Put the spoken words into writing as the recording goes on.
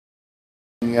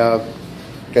waking up.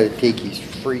 Got to take these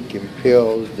freaking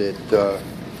pills that,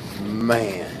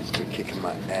 man, they're kicking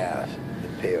my ass. The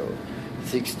pills.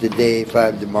 6 today,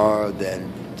 5 tomorrow,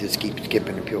 then just keep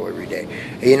skipping the pill every day.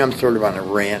 And I'm sort of on a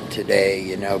rant today,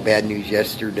 you know, bad news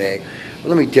yesterday.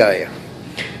 Well, let me tell you.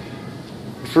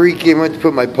 Freaking went to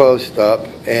put my post up,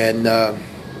 and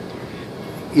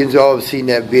you all have seen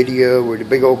that video where the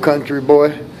big old country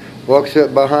boy walks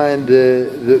up behind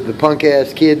the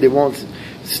punk-ass kid that won't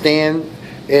stand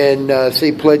and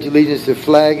say pledge allegiance to the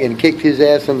flag and kicked his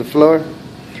ass on the floor.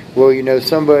 Well, you know,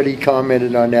 somebody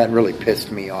commented on that and really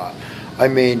pissed me off. I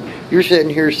mean, you're sitting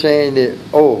here saying that,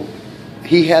 oh,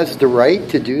 he has the right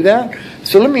to do that?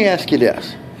 So let me ask you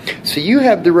this. So you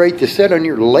have the right to sit on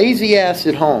your lazy ass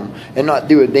at home and not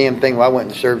do a damn thing while I went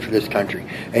and served for this country.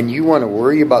 And you want to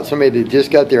worry about somebody that just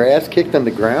got their ass kicked on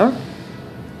the ground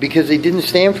because they didn't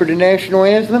stand for the national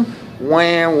anthem?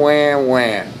 Wham, wham,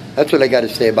 wham. That's what I got to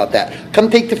say about that. Come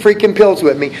take the freaking pills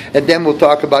with me, and then we'll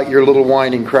talk about your little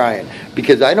whining and crying.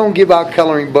 Because I don't give out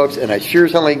coloring books, and I sure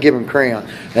as hell ain't giving crayons.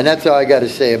 And that's all I got to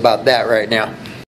say about that right now.